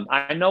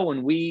 I know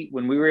when we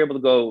were able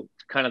to go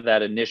kind of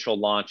that initial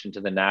launch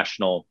into the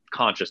national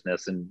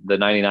consciousness and the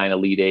 99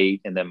 Elite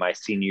Eight, and then my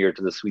senior year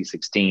to the Sweet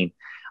 16,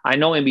 I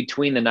know in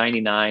between the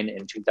 99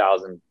 and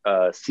 2000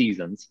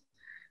 seasons,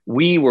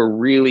 we were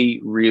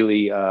really,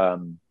 really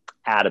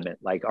adamant,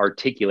 like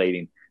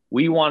articulating,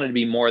 we wanted to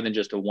be more than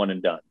just a one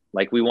and done.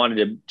 Like we wanted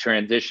to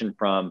transition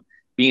from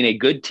being a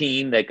good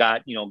team that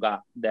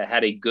that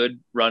had a good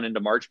run into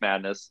March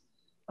Madness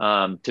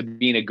to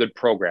being a good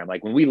program.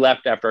 Like when we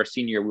left after our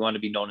senior year, we wanted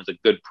to be known as a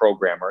good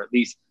program, or at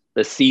least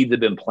the seeds have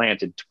been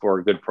planted for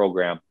a good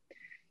program.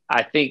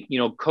 I think,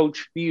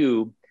 Coach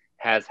Few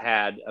has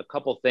had a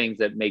couple things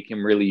that make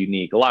him really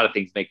unique. A lot of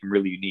things make him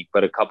really unique,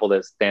 but a couple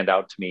that stand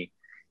out to me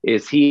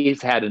is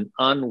he's had an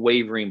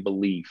unwavering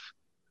belief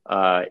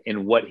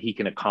in what he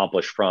can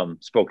accomplish from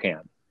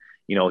Spokane.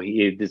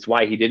 It's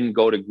why he didn't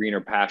go to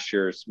greener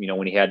pastures,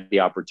 when he had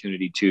the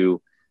opportunity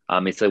to.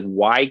 He said,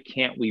 why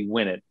can't we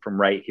win it from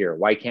right here?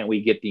 Why can't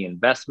we get the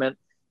investment?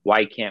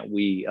 Why can't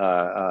we,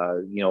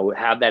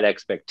 have that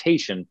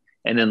expectation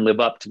and then live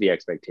up to the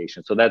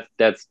expectation? So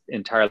that's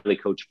entirely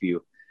Coach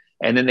Few.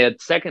 And then the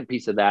second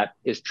piece of that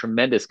is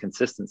tremendous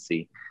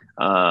consistency.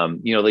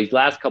 These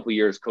last couple of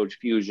years, Coach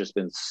Few has just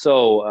been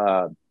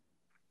so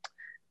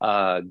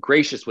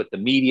gracious with the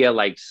media,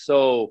 like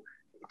so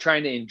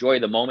trying to enjoy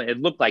the moment. It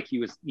looked like he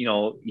was,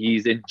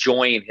 he's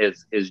enjoying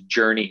his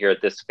journey here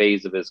at this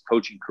phase of his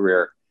coaching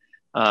career.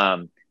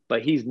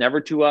 But he's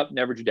never too up,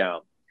 never too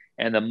down.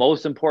 And the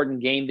most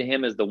important game to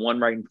him is the one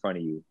right in front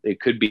of you. It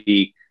could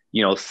be,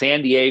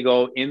 San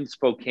Diego in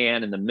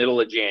Spokane in the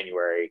middle of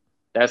January.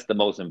 That's the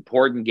most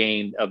important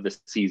game of the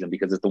season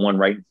because it's the one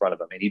right in front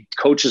of him. And he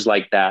coaches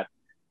like that.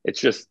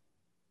 It's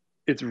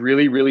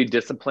really, really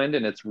disciplined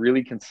and it's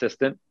really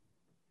consistent.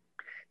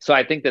 So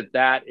I think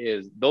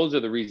those are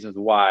the reasons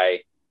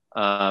why.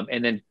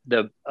 And then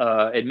the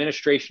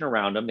administration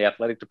around him, the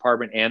athletic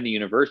department and the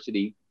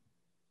university,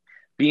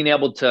 being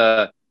able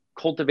to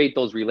cultivate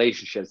those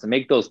relationships and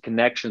make those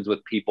connections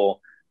with people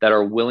that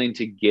are willing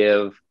to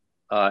give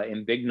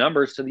in big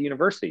numbers to the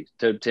universities,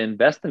 to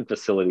invest in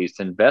facilities,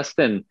 to invest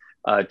in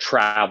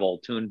travel,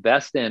 to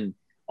invest in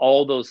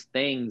all those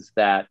things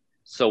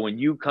so when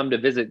you come to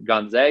visit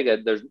Gonzaga,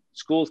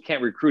 schools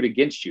can't recruit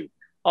against you.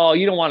 Oh,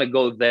 you don't want to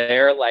go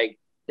there. Like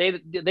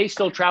they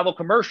still travel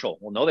commercial.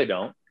 Well, no, they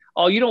don't.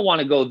 Oh, you don't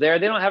want to go there.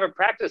 They don't have a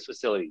practice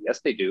facility.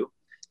 Yes, they do.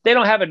 They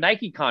don't have a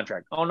Nike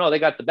contract. Oh no, they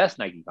got the best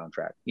Nike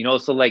contract.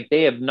 So like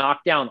they have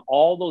knocked down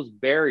all those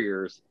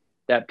barriers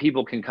that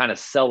people can kind of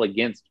sell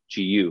against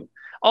GU.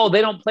 Oh,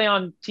 they don't play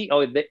on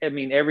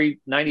every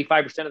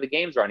 95% of the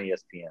games are on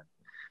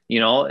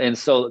ESPN, and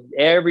so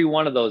every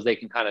one of those, they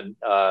can kind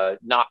of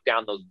knock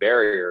down those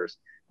barriers,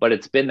 but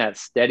it's been that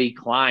steady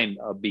climb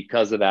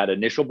because of that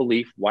initial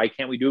belief. Why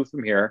can't we do it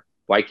from here?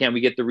 Why can't we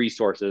get the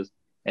resources?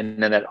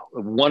 And then that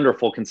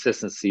wonderful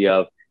consistency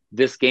of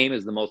this game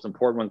is the most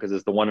important one because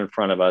it's the one in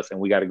front of us and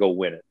we got to go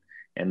win it.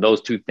 And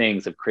those two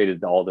things have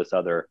created all this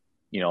other,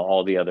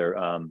 all the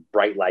other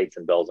bright lights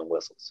and bells and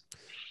whistles.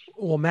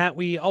 Well, Matt,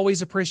 we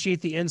always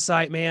appreciate the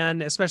insight,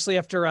 man, especially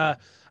after a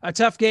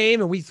tough game.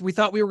 And we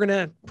thought we were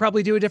going to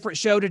probably do a different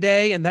show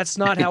today, and that's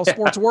not how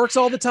sports works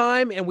all the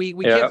time. And we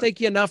can't thank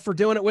you enough for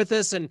doing it with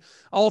us and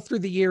all through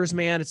the years,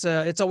 man.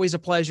 It's always a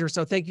pleasure.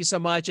 So thank you so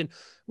much. And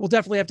we'll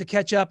definitely have to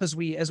catch up as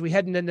we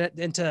head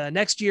into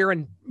next year,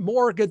 and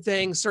more good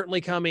things certainly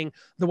coming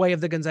the way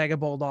of the Gonzaga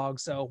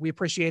Bulldogs. So we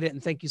appreciate it.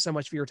 And thank you so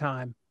much for your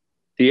time.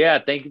 Yeah.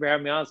 Thank you for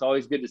having me on. It's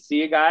always good to see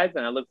you guys,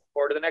 and I look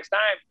forward to the next time.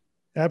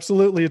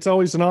 Absolutely. It's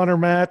always an honor,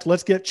 Matt.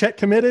 Let's get Chet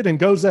committed and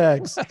go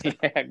Zags.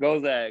 Yeah,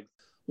 go Zags.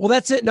 Well,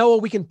 that's it, Noah.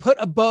 We can put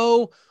a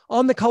bow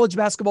on the college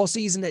basketball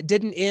season that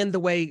didn't end the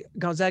way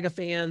Gonzaga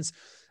fans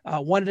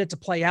wanted it to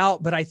play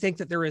out. But I think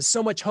that there is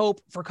so much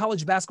hope for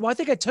college basketball. I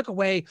think I took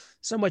away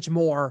so much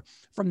more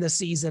from this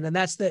season, and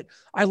that's that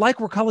I like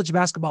where college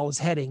basketball is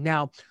heading.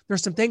 Now,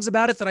 there's some things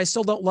about it that I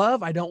still don't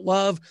love. I don't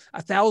love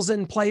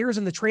 1,000 players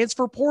in the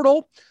transfer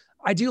portal.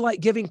 I do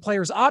like giving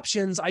players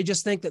options. I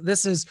just think that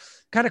this is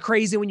kind of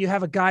crazy when you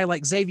have a guy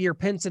like Xavier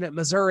Pinson at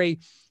Missouri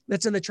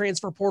that's in the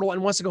transfer portal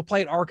and wants to go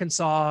play at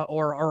Arkansas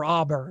or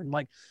Auburn,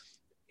 like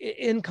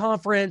in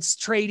conference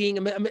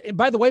trading.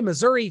 By the way,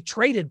 Missouri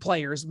traded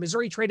players.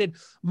 Missouri traded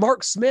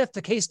Mark Smith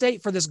to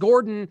K-State for this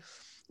Gordon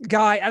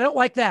guy. I don't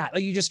like that.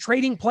 Like, you just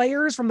trading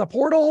players from the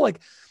portal.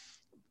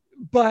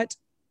 But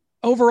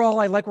overall,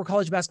 I like where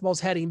college basketball is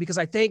heading, because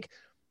I think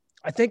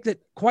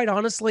that, quite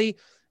honestly,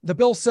 the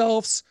Bill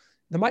Selfs,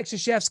 the Mike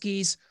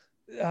Krzyzewskis,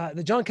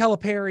 the John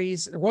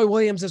Calipari's, Roy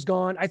Williams is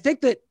gone. I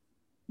think that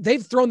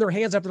they've thrown their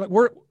hands up. They're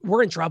like,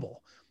 we're in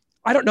trouble.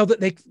 I don't know that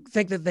they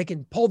think that they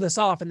can pull this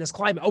off in this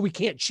climate. Oh, we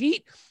can't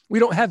cheat. We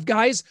don't have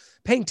guys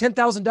paying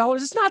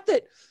 $10,000. It's not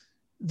that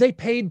they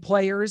paid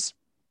players,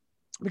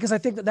 because I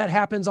think that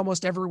happens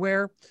almost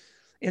everywhere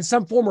in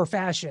some form or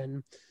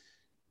fashion.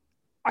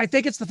 I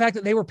think it's the fact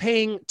that they were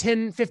paying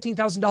 $10,000,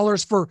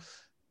 $15,000 for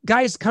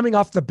guys coming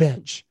off the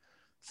bench,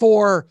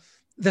 for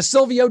the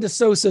Silvio De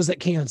Sosas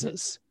at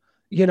Kansas.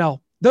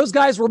 Those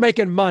guys were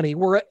making money.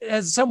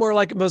 As somewhere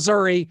like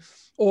Missouri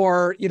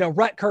or,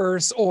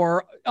 Rutgers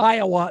or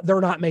Iowa,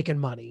 they're not making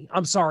money.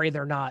 I'm sorry,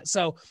 they're not.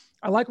 So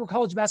I like where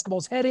college basketball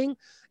is heading.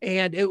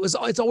 And it's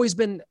always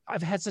been,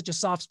 I've had such a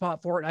soft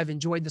spot for it. I've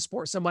enjoyed the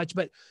sport so much,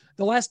 but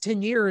the last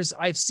 10 years,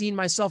 I've seen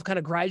myself kind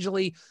of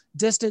gradually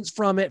distance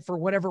from it for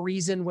whatever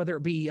reason, whether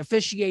it be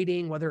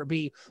officiating, whether it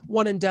be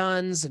one and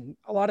dones and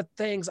a lot of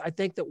things. I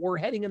think that we're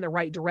heading in the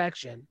right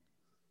direction.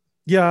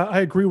 Yeah, I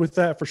agree with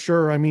that for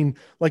sure. I mean,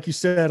 like you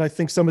said, I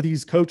think some of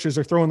these coaches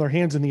are throwing their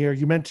hands in the air.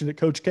 You mentioned it,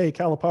 Coach K,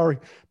 Calipari,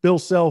 Bill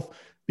Self,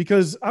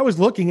 because I was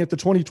looking at the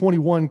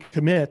 2021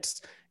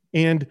 commits,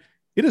 and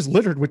it is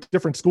littered with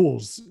different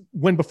schools.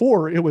 When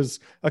before it was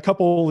a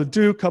couple of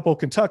Duke, couple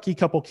Kentucky,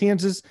 couple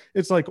Kansas.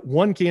 It's like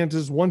one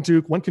Kansas, one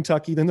Duke, one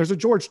Kentucky. Then there's a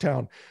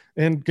Georgetown,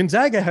 and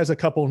Gonzaga has a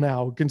couple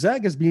now.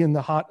 Gonzaga's being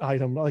the hot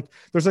item. Like,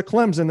 there's a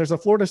Clemson, there's a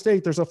Florida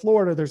State, there's a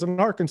Florida, there's an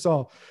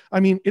Arkansas. I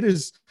mean,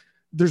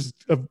 there's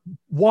a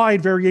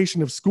wide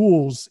variation of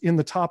schools in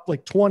the top,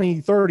 like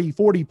 20, 30,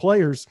 40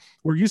 players.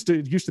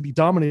 It used to be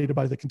dominated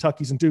by the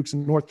Kentuckys and Dukes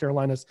and North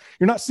Carolinas.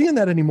 You're not seeing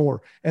that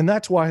anymore. And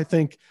that's why I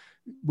think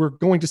we're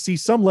going to see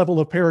some level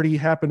of parity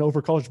happen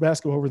over college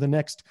basketball over the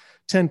next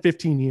 10,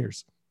 15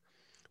 years.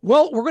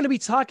 Well, we're going to be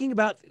talking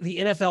about the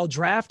NFL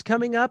draft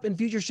coming up in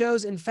future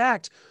shows. In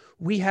fact,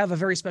 we have a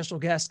very special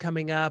guest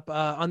coming up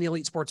on the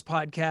Elite Sports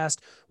Podcast.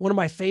 One of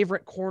my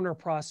favorite corner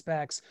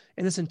prospects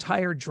in this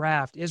entire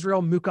draft,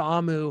 Israel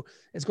Mukuamu,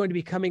 is going to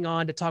be coming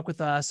on to talk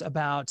with us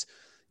about,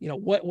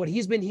 what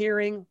he's been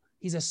hearing.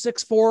 He's a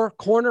 6'4"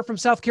 corner from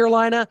South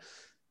Carolina,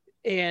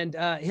 and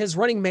his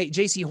running mate,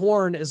 J.C.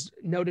 Horn, is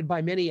noted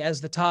by many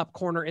as the top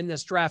corner in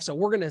this draft. So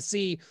we're going to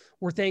see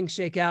where things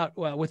shake out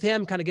with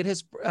him, kind of get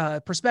his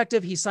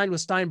perspective. He signed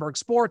with Steinberg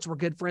Sports. We're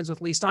good friends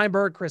with Lee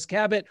Steinberg, Chris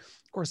Cabot.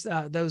 Of course,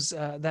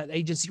 that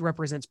agency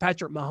represents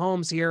Patrick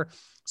Mahomes here.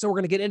 So we're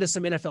going to get into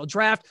some NFL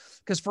draft,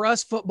 because for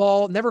us,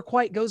 football never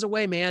quite goes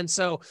away, man.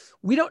 So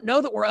we don't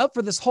know that we're up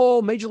for this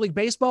whole Major League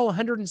Baseball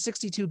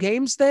 162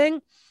 games thing.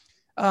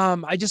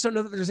 I just don't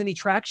know that there's any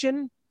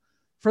traction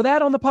for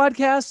that on the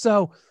podcast.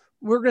 So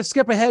we're going to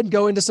skip ahead and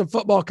go into some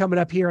football coming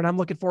up here, and I'm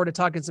looking forward to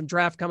talking some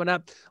draft coming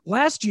up.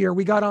 Last year,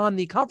 we got on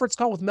the conference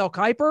call with Mel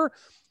Kiper,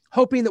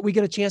 hoping that we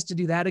get a chance to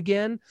do that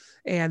again,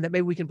 and that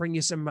maybe we can bring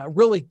you some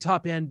really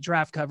top-end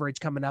draft coverage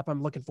coming up.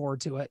 I'm looking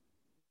forward to it.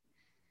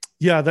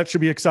 Yeah, that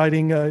should be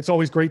exciting. It's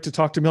always great to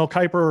talk to Mel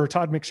Kiper or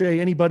Todd McShay,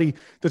 anybody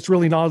that's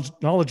really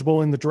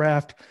knowledgeable in the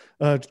draft,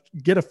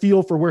 get a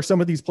feel for where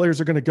some of these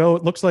players are going to go.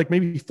 It looks like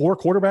maybe 4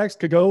 quarterbacks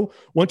could go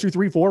 1, 2,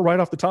 3, 4 right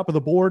off the top of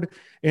the board,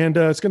 and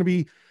it's going to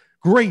be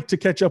great to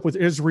catch up with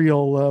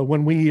Israel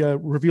when we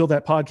reveal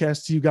that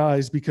podcast to you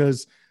guys,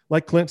 because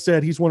like Clint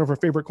said, he's one of our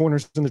favorite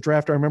corners in the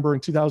draft. I remember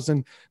in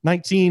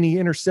 2019, he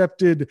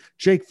intercepted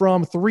Jake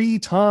Fromm 3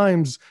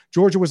 times.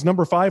 Georgia was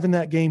number 5 in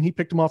that game. He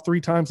picked him off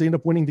 3 times. They end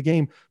up winning the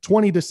game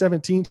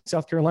 20-17.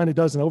 South Carolina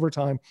does in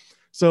overtime.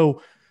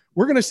 So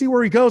we're going to see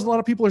where he goes. A lot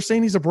of people are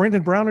saying he's a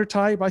Brandon Browner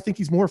type. I think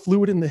he's more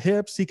fluid in the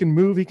hips. He can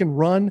move, he can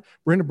run.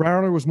 Brandon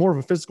Browner was more of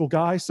a physical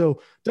guy.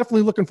 So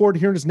definitely looking forward to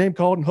hearing his name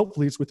called, and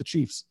hopefully it's with the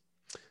Chiefs.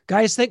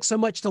 Guys, thanks so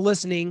much to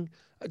listening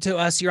to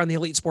us here on the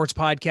Elite Sports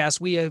Podcast.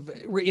 We have,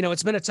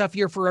 it's been a tough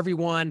year for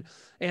everyone.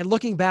 And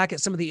looking back at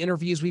some of the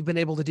interviews we've been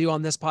able to do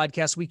on this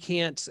podcast, we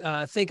can't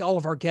thank all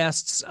of our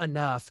guests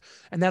enough.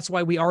 And that's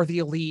why we are the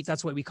Elite.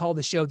 That's why we call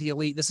the show the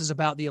Elite. This is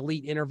about the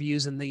elite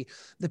interviews and the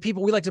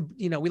people we like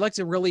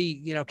to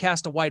really,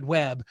 cast a wide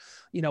web,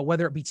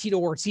 whether it be Tito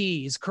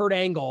Ortiz, Kurt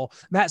Angle,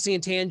 Matt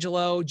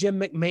Santangelo, Jim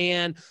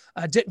McMahon,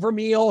 Dick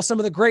Vermeil, some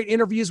of the great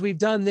interviews we've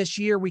done this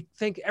year. We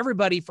thank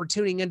everybody for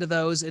tuning into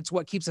those. It's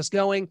what keeps us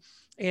going.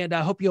 And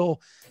I hope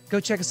you'll go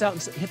check us out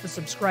and hit the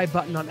subscribe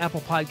button on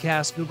Apple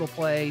Podcasts, Google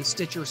Play,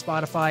 Stitcher,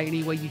 Spotify,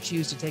 any way you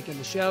choose to take in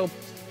the show.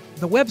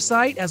 The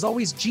website, as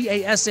always,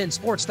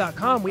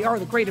 gasnsports.com. We are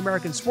the Great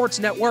American Sports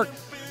Network.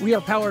 We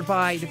are powered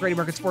by the Great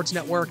American Sports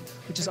Network,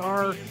 which is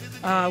our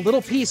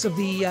little piece of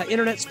the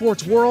internet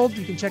sports world.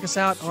 You can check us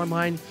out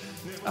online,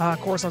 of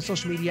course, on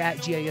social media at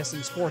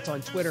GASN Sports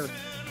on Twitter.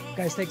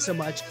 Guys, thanks so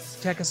much.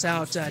 Check us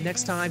out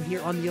next time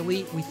here on The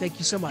Elite. We thank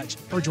you so much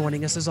for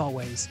joining us as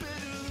always.